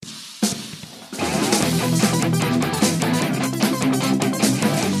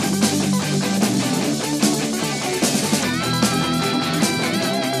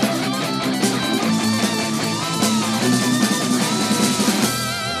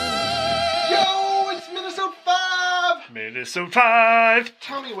Episode 5.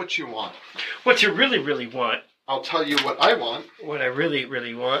 Tell me what you want. What you really, really want. I'll tell you what I want. What I really,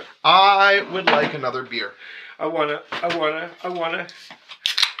 really want. I would like another beer. I wanna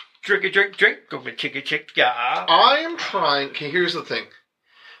drink. Go my chick, yeah. I am trying. Okay, here's the thing.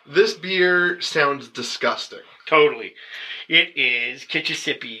 This beer sounds disgusting. Totally. It is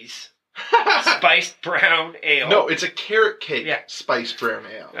Kitchissippi's spiced brown ale. No, it's a carrot cake Yeah. spiced brown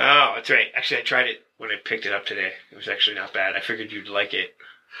ale. Oh, that's right. Actually, I tried it when I picked it up today. It was actually not bad. I figured you'd like it.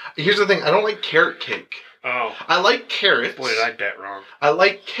 Here's the thing. I don't like carrot cake. Oh. I like carrots. Boy, did I bet wrong. I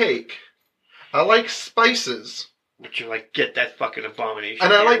like cake. I like spices. But you like, get that fucking abomination.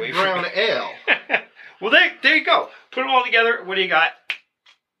 And I beer like away from brown me. ale. Well, there you go. Put them all together. What do you got?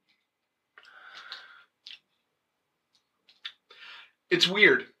 It's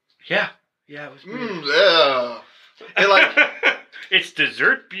weird. Yeah. Yeah, it was weird. Yeah. And like, It's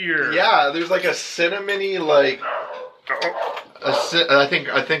dessert beer. yeah, there's like a cinnamony, like, I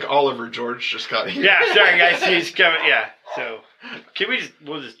think Oliver George just got here. Yeah, sorry guys, he's coming. Yeah, so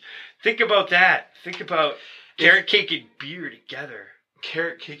we'll just think about that. Think about carrot cake and beer together.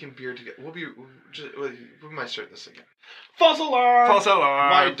 Carrot cake and beer together. We might start this again. False alarm. False alarm.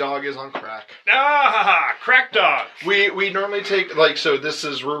 My dog is on crack. Ah, crack dogs. We normally take, so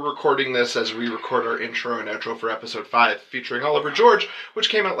we're recording this as we record our intro and outro for episode 5, featuring Oliver George, which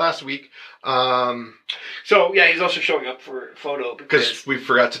came out last week. So yeah, he's also showing up for a photo Because we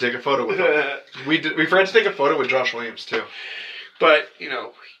forgot to take a photo with him. We forgot to take a photo with Josh Williams too. But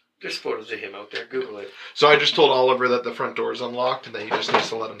there's photos of him out there. Google it. So I just told Oliver that the front door is unlocked and that he just needs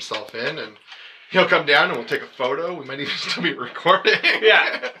to let himself in, and he'll come down and we'll take a photo. We might even still be recording.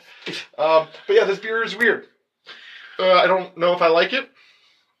 Yeah. But yeah, this beer is weird. I don't know if I like it.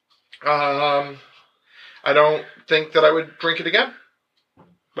 I don't think that I would drink it again.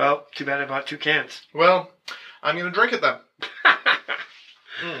 Well, too bad I bought 2 cans. Well, I'm going to drink it then.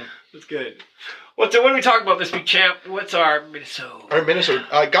 That's good. What are we talking about this week, champ? What's our Minnesota? Our Minnesota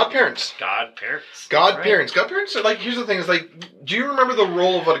godparents. Godparents. Godparents. Godparents are here's the thing, is do you remember the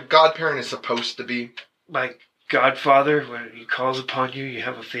role of what a godparent is supposed to be? Like Godfather, when he calls upon you, you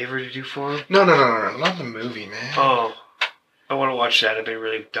have a favor to do for him? No, not the movie, man. Oh, I want to watch that. I've been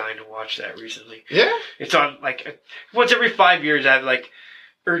really dying to watch that recently. Yeah? It's on, once every 5 years, I have,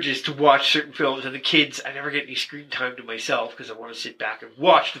 urges to watch certain films, and the kids, I never get any screen time to myself because I want to sit back and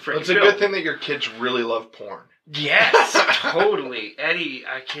watch the freaking It's a film. good thing that your kids really love porn. Yes, totally. Eddie,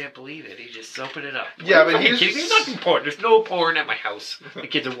 I can't believe it. He's just soaping it up. Yeah, but he's not doing porn. There's no porn at my house. The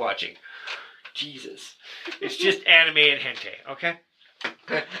kids are watching. Jesus. It's just anime and hentai, okay?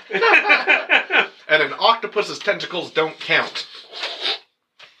 And an octopus's tentacles don't count.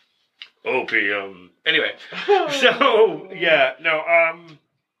 Opium. Anyway, so, yeah, no,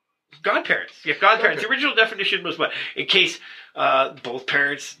 godparents. Yeah, godparents. The original definition was what? In case both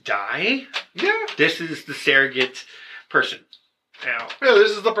parents die, Yeah. this is the surrogate person. Now, Yeah,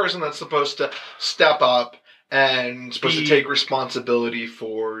 this is the person that's supposed to step up and supposed to take responsibility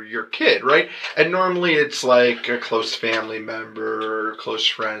for your kid, right? And normally it's like a close family member or close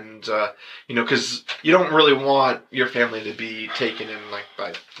friend, because you don't really want your family to be taken in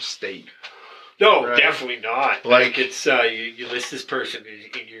by the state. no, Right. definitely not. Like- It's you list this person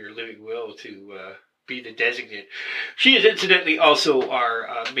in your living will to be the designate. She is incidentally also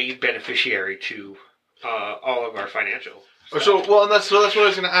our main beneficiary to all of our financial. And that's what I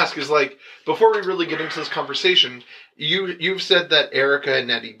was going to ask is before we really get into this conversation, you've said that Erica and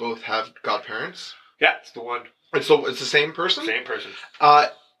Eddie both have godparents. Yeah, it's the one. And so it's the same person? Same person.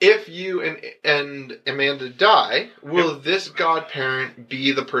 If you and Amanda die, will this godparent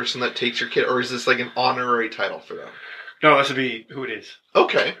be the person that takes your kid, or is this an honorary title for them? No, this would be who it is.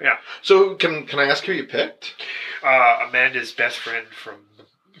 Okay. Yeah. So can I ask who you picked? Amanda's best friend from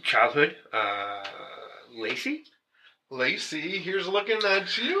childhood, Lacey. Lacey, here's looking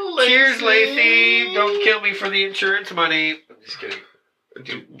at you, Lacey. Cheers, Lacey. Don't kill me for the insurance money. I'm just kidding.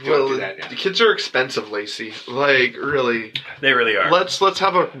 Don't do that now. The kids are expensive, Lacey. Really. They really are. Let's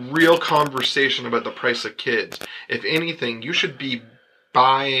have a real conversation about the price of kids. If anything, you should be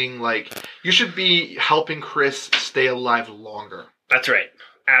buying, you should be helping Chris stay alive longer. That's right.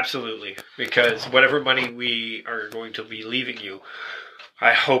 Absolutely. Because whatever money we are going to be leaving you,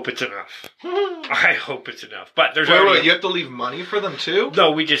 I hope it's enough. I hope it's enough. But there's Wait, you have to leave money for them too?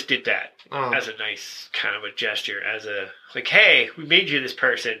 No, we just did that Oh. as a nice kind of a gesture. As hey, we made you this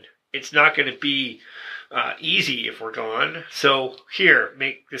person. It's not going to be easy if we're gone. So here,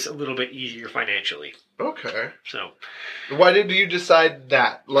 make this a little bit easier financially. Okay. So Why did you decide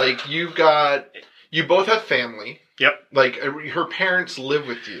that? You both have family. Yep. Her parents live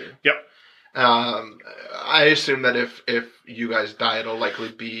with you. Yep. I assume that if you guys die, it'll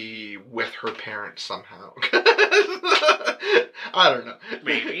likely be with her parents somehow. I don't know.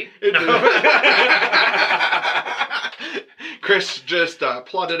 Maybe. Chris just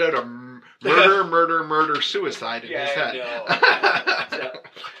plotted out a murder, suicide in his head.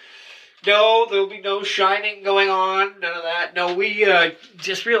 No, there'll be no shining going on. None of that. No, we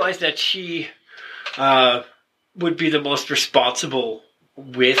just realized that she would be the most responsible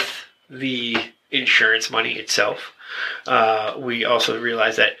with the insurance money itself. We also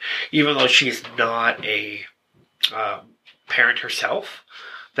realized that even though she's not a parent herself,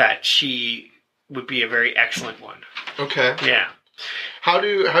 that she would be a very excellent one. Okay. Yeah. How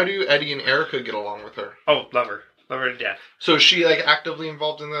do Eddie and Erica get along with her? Oh, love her to death. So is she like actively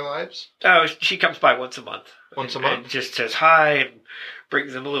involved in their lives? Oh, she comes by once a month. Once a month? And just says hi and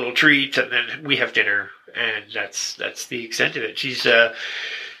brings them a little treat, and then we have dinner, and that's the extent of it. She's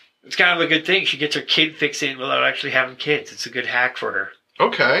it's kind of a good thing. She gets her kid fix in without actually having kids. It's a good hack for her.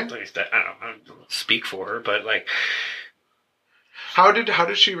 Okay. At least I don't speak for her, but like, how did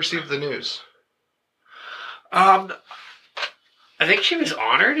she receive the news? I think she was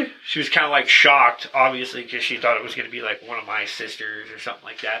honored. She was kind of like shocked, obviously, because she thought it was going to be like one of my sisters or something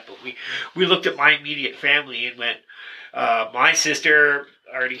like that. But we looked at my immediate family and went, my sister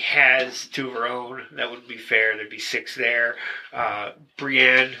already has 2 of her own. That wouldn't be fair. There'd be 6 there.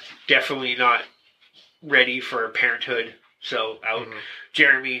 Brienne, definitely not ready for parenthood. So out. Mm-hmm.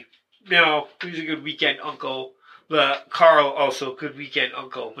 Jeremy, no, he's a good weekend uncle. Carl also good weekend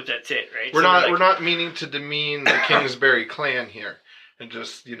uncle, but that's it, right? We're not meaning to demean the Kingsbury clan here, and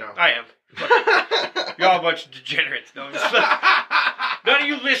just I am. You're all a bunch of degenerates. No, none of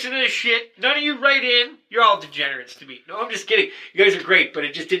you listen to this shit. None of you write in. You're all degenerates to me. No, I'm just kidding. You guys are great, but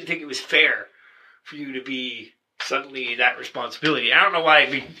I just didn't think it was fair for you to be suddenly that responsibility. I don't know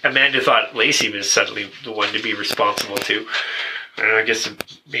why Amanda thought Lacey was suddenly the one to be responsible to. I guess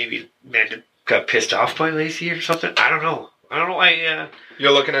maybe Amanda got pissed off by Lacey or something. I don't know why.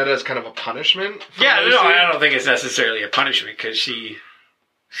 You're looking at it as kind of a punishment? Yeah, no, I don't think it's necessarily a punishment because she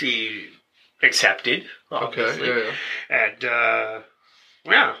accepted, obviously. Okay, yeah. And,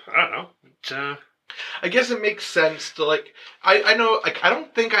 yeah, I don't know. I guess it makes sense to, like, I know, like, I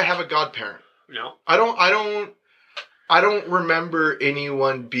don't think I have a godparent. No. I don't remember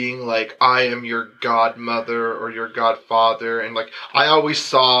anyone being like, I am your godmother or your godfather. And like, I always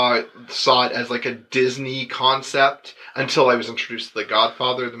saw it as like a Disney concept until I was introduced to The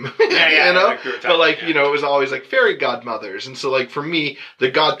Godfather, the movie, you know? But like, you know, it was always like fairy godmothers. And so like, for me, the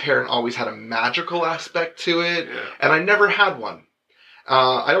godparent always had a magical aspect to it. Yeah. And I never had one.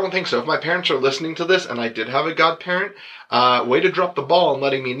 I don't think so. If my parents are listening to this and I did have a godparent, way to drop the ball and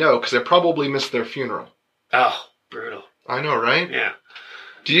letting me know, because I probably missed their funeral. Oh. Brutal. I know, right? Yeah.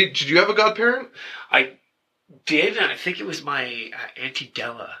 Did you have a godparent? I did, and I think it was my Auntie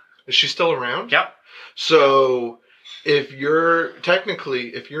Della. Is she still around? Yep. So, if your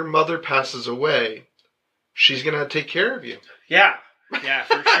mother passes away, she's gonna take care of you. Yeah,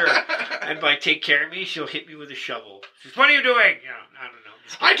 for sure. And by take care of me, she'll hit me with a shovel. She's, what are you doing? You know, I don't know.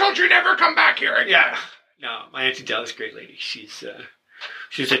 I told you never come back here again. Yeah. No, my Auntie Della's a great lady. She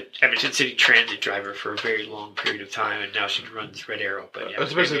was an Edmonton City Transit driver for a very long period of time, and now she runs Red Arrow. But yeah,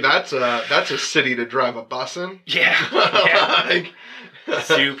 especially that's a city to drive a bus in. Yeah.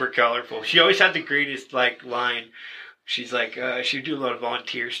 Super colorful. She always had the greatest line. She's like, she would do a lot of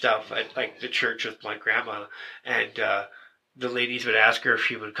volunteer stuff at like the church with my grandma, and the ladies would ask her if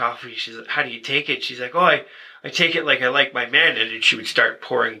she would coffee. She's like, how do you take it? She's like, oh, I take it like I like my men. And then she would start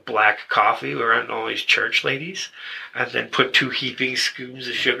pouring black coffee around all these church ladies and then put 2 heaping scoops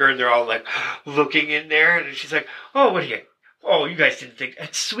of sugar, and they're all like looking in there. And she's like, oh, what do you... Oh, you guys didn't think...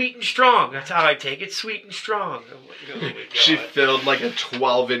 It's sweet and strong. That's how I take it. Sweet and strong. Oh, she filled like a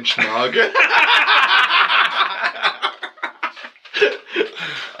 12-inch mug.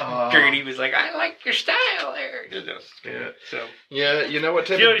 Gertie was like, I like your style there. Yeah. So. Yeah, you know what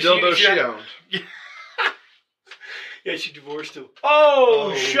type of dildo she owned? Yeah, she divorced him.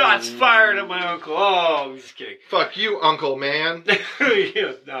 Oh, shots fired at my uncle. Oh, I'm just kidding. Fuck you, uncle, man.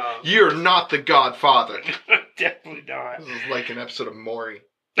 Yeah, no. You're not the godfather. Definitely not. This is like an episode of Maury.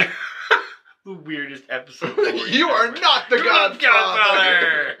 The weirdest episode of Maury. You are not the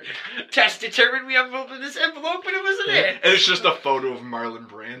godfather. Test determined we have opened this envelope and it wasn't it. And it's just a photo of Marlon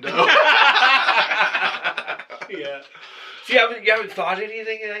Brando. Yeah. So you haven't thought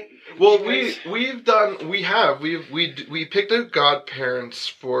anything? Well, we picked out godparents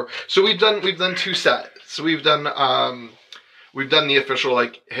for. So we've done 2 sets. So we've done the official,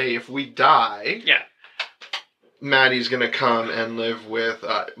 like, hey, if we die, yeah, Maddie's gonna come and live with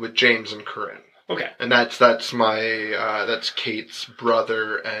James and Corinne. Okay. And that's Kate's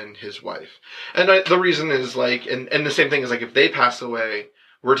brother and his wife. And the reason is like, and the same thing is like, if they pass away,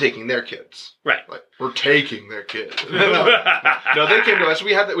 we're taking their kids. Right. Like, we're taking their kids. No, they came to us.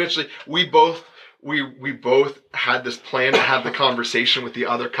 We both had this plan to have the conversation with the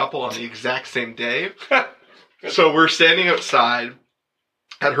other couple on the exact same day. So we're standing outside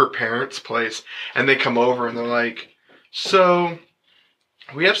at her parents' place, and they come over and they're like, so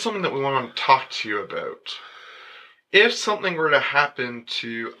we have something that we want to talk to you about. If something were to happen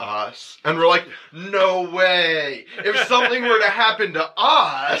to us, and we're like, no way. If something were to happen to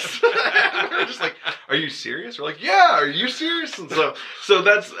us, we're just like, are you serious? We're like, yeah, are you serious? And so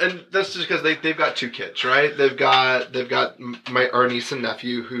that's just because they've got 2 kids, right? They've got our niece and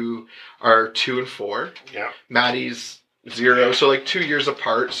nephew who are 2 and 4. Yeah. Maddie's 0, so like 2 years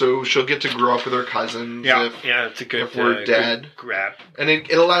apart. So she'll get to grow up with her cousins. Yeah, it's a good. If we're dead, good grab, and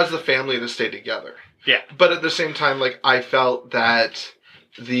it allows the family to stay together. Yeah. But at the same time, like, I felt that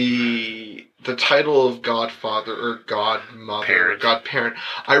the title of Godfather or Godmother or Godparent,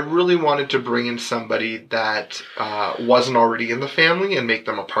 I really wanted to bring in somebody that wasn't already in the family and make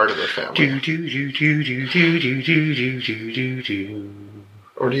them a part of the family.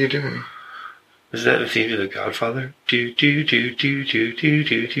 What are you doing? Is that the theme to The Godfather? You're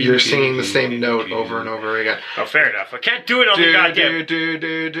singing the same note over and over again. Oh, fair enough. I can't do it on the goddamn...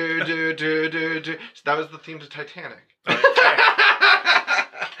 So that was the theme to Titanic.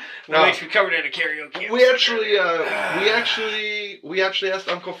 Well, we covered it in a karaoke. We actually asked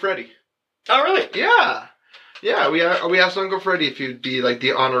Uncle Freddie. Oh, really? Yeah. Yeah, we asked Uncle Freddie if he'd be like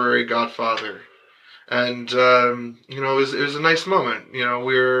the honorary godfather. And, it was a nice moment. You know,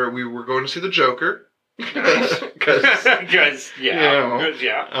 we were going to see the Joker. Because, we're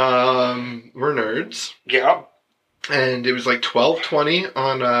nerds. Yeah. And it was like 12:20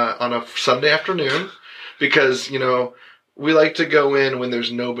 on a Sunday afternoon. Because, we like to go in when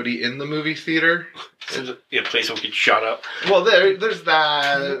there's nobody in the movie theater. So the place will get shut up. Well, there's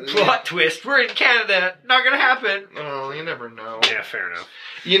that. Plot twist. We're in Canada. Not going to happen. Oh, you never know. Yeah, fair enough.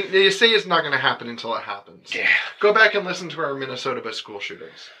 You say it's not going to happen until it happens. Yeah. Go back and listen to our Minnesota by school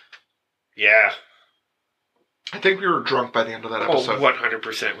shootings. Yeah. I think we were drunk by the end of that episode. Oh,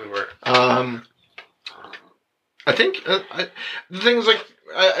 100% we were. I think the thing is, like,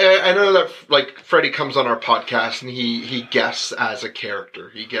 I know that, like, Freddie comes on our podcast and he guests as a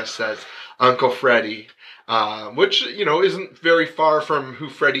character. He guests as Uncle Freddie, which, isn't very far from who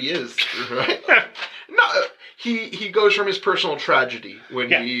Freddie is, right? No, he goes from his personal tragedy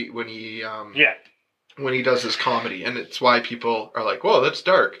when he does his comedy, and it's why people are like, whoa, that's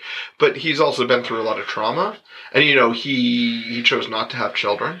dark. But he's also been through a lot of trauma, and, he chose not to have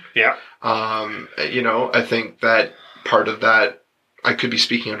children. Yeah. I think that part of that, I could be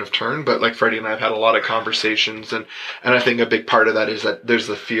speaking out of turn, but like Freddie and I have had a lot of conversations, and I think a big part of that is that there's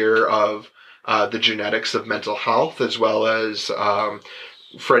the fear of the genetics of mental health, as well as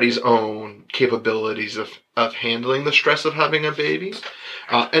Freddie's own capabilities of handling the stress of having a baby.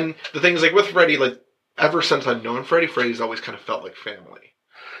 And the thing is, like, with Freddie, like, ever since I've known Freddie's always kind of felt like family.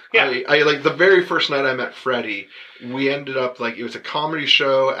 Yeah. I like, the very first night I met Freddie, we ended up, like, it was a comedy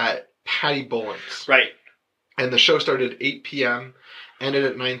show at Patty Bullen's. Right. And the show started at 8 p.m., ended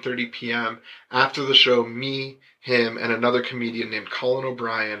at 9:30 p.m. After the show, me, him, and another comedian named Colin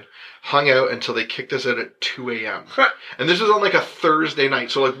O'Brien hung out until they kicked us out at 2 a.m. And this was on, like, a Thursday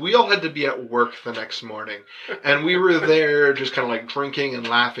night. So, like, we all had to be at work the next morning. And we were there just kind of, like, drinking and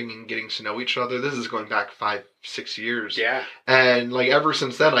laughing and getting to know each other. This is going back 5-6 years. Yeah. And, like, ever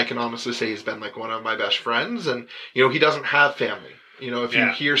since then, I can honestly say he's been, like, one of my best friends. And, he doesn't have family. If you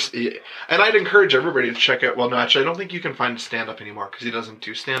hear... And I'd encourage everybody to check out... Well, no, actually, I don't think you can find stand-up anymore because he doesn't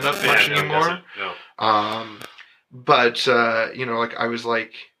do stand-up much anymore. No. But, like, I was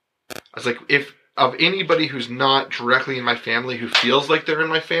like, if of anybody who's not directly in my family who feels like they're in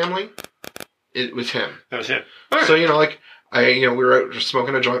my family, it was him. That was him. Right. So, like, we were out just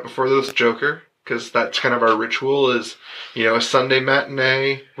smoking a joint before this Joker, because that's kind of our ritual is, a Sunday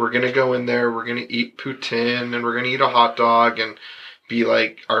matinee, we're going to go in there, we're going to eat poutine, and we're going to eat a hot dog, and be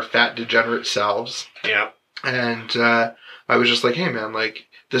like our fat degenerate selves. Yeah. And I was just like, hey man, like,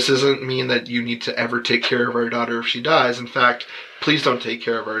 this doesn't mean that you need to ever take care of our daughter if she dies. In fact, please don't take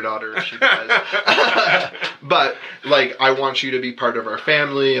care of our daughter if she dies. But, like, I want you to be part of our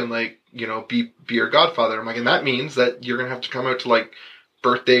family and, like, be your godfather. I'm like, and that means that you're going to have to come out to, like,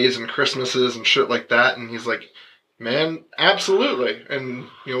 birthdays and Christmases and shit like that. And he's like, man, absolutely. And,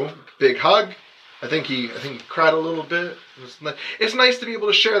 big hug. I think he cried a little bit. It's nice to be able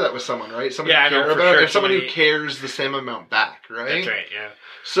to share that with someone, right? Someone you care about, and someone who cares the same amount back, right? That's right. Yeah.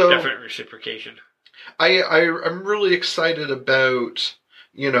 So definite reciprocation. I'm really excited about,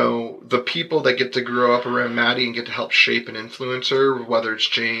 the people that get to grow up around Maddie and get to help shape and influence her, whether it's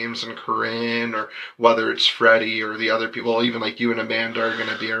James and Corinne or whether it's Freddie or the other people, even like you and Amanda are going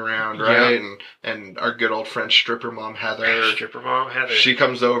to be around, right? Yeah. And our good old friend stripper mom Heather. She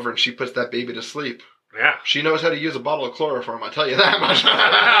comes over and she puts that baby to sleep. Yeah. She knows how to use a bottle of chloroform, I'll tell you that much.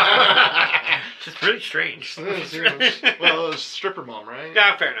 It's really strange. Well, it's stripper mom, right?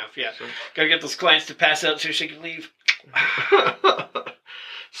 Yeah, fair enough, yeah. So. Gotta get those clients to pass out so she can leave.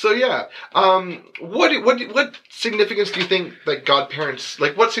 So yeah, what significance do you think that godparents,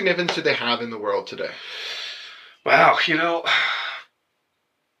 like what significance do they have in the world today? Wow,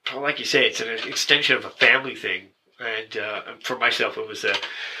 like you say, it's an extension of a family thing, and for myself, it was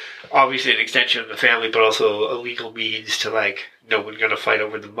obviously an extension of the family, but also a legal means to like no one gonna fight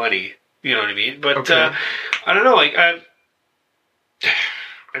over the money. You know what I mean? But okay. I don't know, like I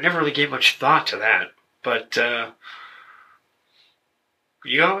never really gave much thought to that, but.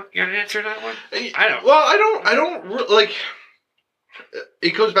 You got an answer to that one? I don't. Well, I don't like.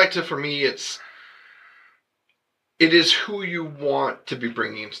 It goes back to, for me, it is who you want to be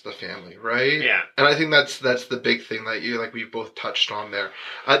bringing into the family, right? Yeah. And I think that's the big thing that we've both touched on there,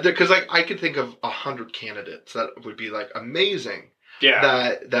 because I could think of 100 candidates that would be like amazing.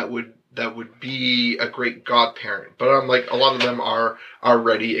 Yeah. That would be a great godparent, but I'm like, a lot of them are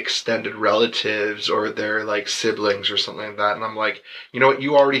already extended relatives or they're like siblings or something like that, and I'm like, you know what,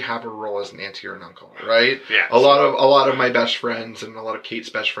 you already have a role as an auntie or an uncle, right? Yeah. A lot of my best friends and a lot of Kate's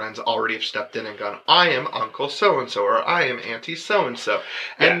best friends already have stepped in and gone, I am Uncle so and so, or I am Auntie so and so,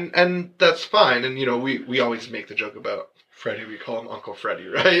 and that's fine. And we always make the joke about Freddie. We call him Uncle Freddie,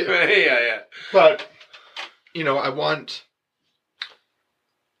 right? Yeah. But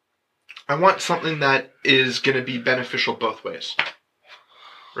I want something that is going to be beneficial both ways,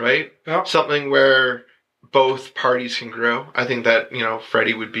 right? Yep. Something where both parties can grow. I think that,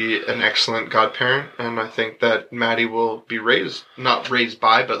 Freddie would be an excellent godparent, and I think that Maddie will be not raised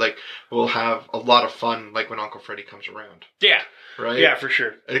by, but like we'll have a lot of fun like when Uncle Freddie comes around. Yeah. Right? Yeah, for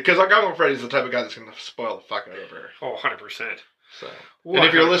sure. Because like Uncle Freddie's the type of guy that's going to spoil the fuck out of her. Oh, 100%. So, 100%. And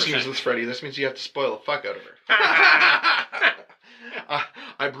if you're listening to this, Freddie, this means you have to spoil the fuck out of her.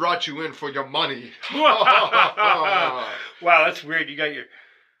 I brought you in for your money. Wow, that's weird. You got your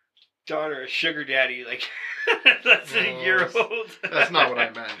daughter a sugar daddy, like that's a year old. That's not what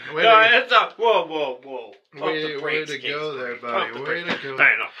I meant. That's not. Whoa. Way to go there, buddy. Way to go.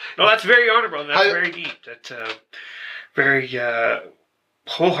 I know. No, that's very honorable. That's very deep. That's very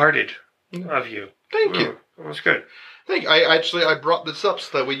wholehearted of you. Thank you. That's good. Thank you. I brought this up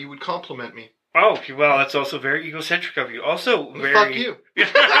so that way you would compliment me. Oh, well, that's also very egocentric of you. Also, very... Fuck you.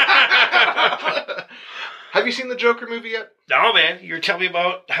 Have you seen the Joker movie yet? No, man. You're telling me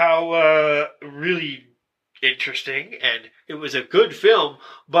about how really interesting, and it was a good film,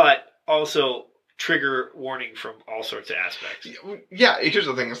 but also trigger warning from all sorts of aspects. Yeah, here's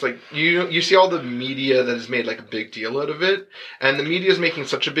the thing. It's like, you see all the media that has made like a big deal out of it, and the media is making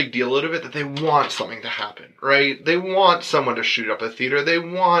such a big deal out of it that they want something to happen, right? They want someone to shoot up a theater. They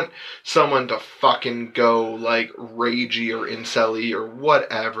want someone to fucking go like ragey or incel-y or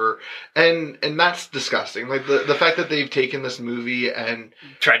whatever. And that's disgusting. Like the fact that they've taken this movie and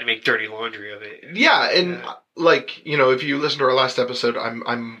tried to make dirty laundry of it. Yeah, and like, if you listen to our last episode,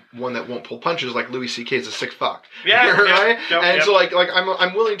 I'm one that won't pull punches. Like Louis C.K. is a sick fuck. Yeah, right. Yep. So like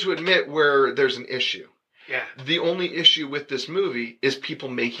I'm willing to admit where there's an issue. Yeah. The only issue with this movie is people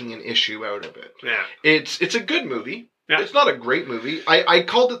making an issue out of it. Yeah. It's a good movie. Yeah. It's not a great movie. I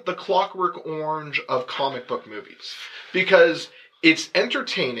called it the Clockwork Orange of comic book movies because it's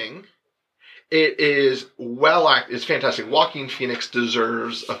entertaining. It is it's fantastic. Joaquin Phoenix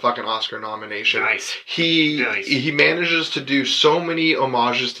deserves a fucking Oscar nomination. Nice. He manages to do so many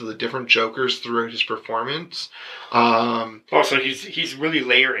homages to the different Jokers throughout his performance. Also, he's really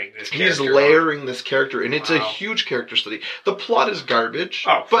layering this character. He's layering this character, and it's a huge character study. The plot is garbage,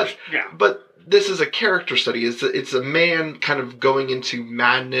 but this is a character study. It's a man kind of going into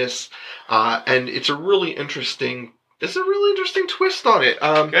madness, and it's a really interesting twist on it.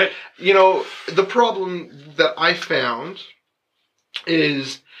 Good. The problem that I found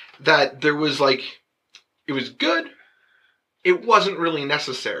is that there was it was good. It wasn't really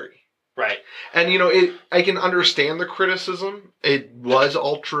necessary. Right. And, I can understand the criticism. It was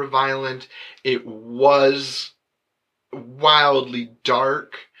ultra violent. It was wildly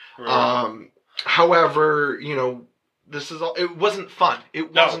dark. Right. However, this is all. It wasn't fun.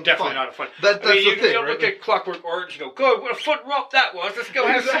 It No, wasn't definitely fun. not a fun. That's I mean, the you thing, don't right? look at Clockwork Orange and go, God, what a fun romp that was. Let's go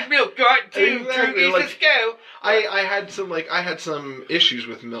have some milk. All right, two, Exactly, droogies, like- let's go. I had some issues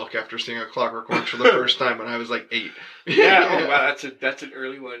with milk after seeing A Clockwork Orange for the first time when I was like 8. Yeah, oh wow, that's an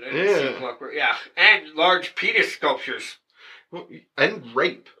early one. I didn't see Yeah. Clockwork. Yeah, and large penis sculptures. And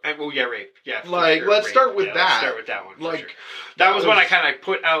rape. And well, yeah, rape. Yeah, for Like, sure, let's rape. start with Yeah, that. Let's start with that one. For Like, sure. That was that one I was- kind of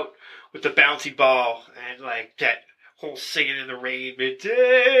put out with the bouncy ball and like that whole singing in the rain,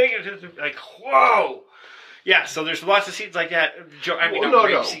 like whoa. Yeah, so there's lots of scenes like that. I mean, not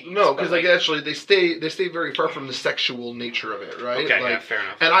rape scenes, no, but, because like actually they stay very far from the sexual nature of it, right? okay, like, yeah, fair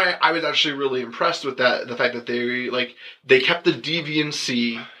enough. and I was actually really impressed with that, the fact that they kept the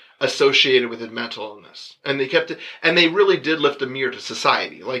deviancy associated with a mental illness, and they kept it, and they really did lift a mirror to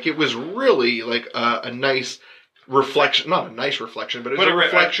society. Like it was really like a nice reflection, not a nice reflection, but it was a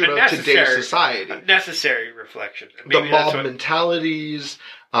reflection of today's society. A necessary reflection. The Maybe that's mob mentalities,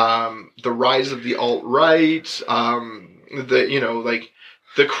 the rise of the alt-right,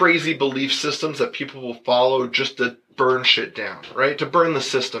 the crazy belief systems that people will follow just to burn shit down, right? To burn the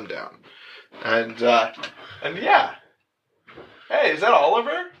system down. And yeah. Hey, is that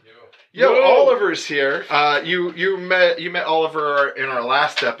Oliver? Yo, Whoa. Oliver's here. You met Oliver in our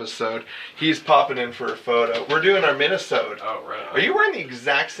last episode. He's popping in for a photo. We're doing our Minnesota. Oh, right. Are you wearing the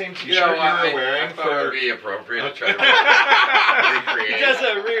exact same T-shirt you were wearing I thought it would be appropriate to try to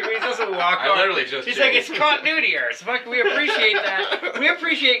recreate. He doesn't walk I on. literally just He's like, it's changed. continuity errors. Fuck, we appreciate that. We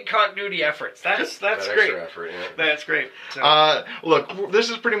appreciate continuity efforts. That's That great. extra effort, yeah. That's great. So, Look, this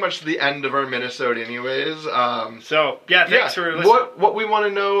is pretty much the end of our Minnesota anyways. Thanks for listening. What we want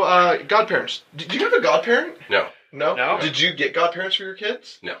to know, godparents. Did you have a godparent? No. No? Did you get godparents for your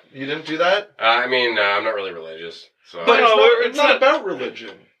kids? No. You didn't do that? I mean, I'm not really religious. So But No, it's not not- about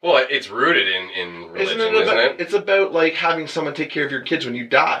religion. well, it's rooted in religion, Isn't it? It's about like having someone take care of your kids when you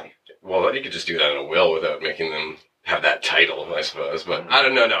die. Well, you could just do that in a will without making them have that title, I suppose. But I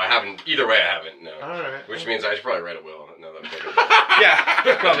don't know. No, I haven't. Either way, I haven't. No. All right. Which means I should probably write a will. Now that I'm thinking about it.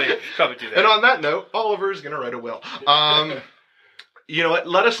 Yeah, probably do that. And on that note, Oliver's gonna write a will. You know what?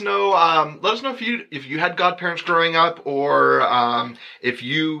 Let us know. Let us know if you had godparents growing up, or if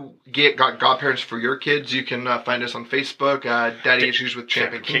you got godparents for your kids. You can find us on Facebook, Daddy Issues with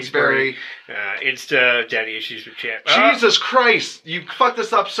Champion Kingsbury. Insta, Daddy Issues with Champ. Jesus Christ, you fucked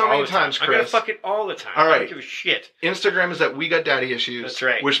this up so All many the time. times, I'm gonna Chris. fuck it all the time. All I right. don't give a shit. Instagram is at We Got Daddy Issues. That's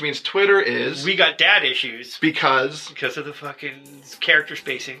right. Which means Twitter is We got dad issues because because of the fucking character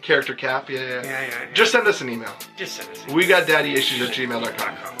spacing. character cap. Yeah. Yeah. Just send us an email. Just send us. We got daddy issues at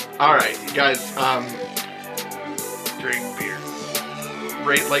gmail.com. All right, guys. Drink beer.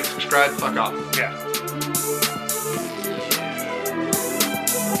 Rate, like, subscribe. Fuck off. Yeah.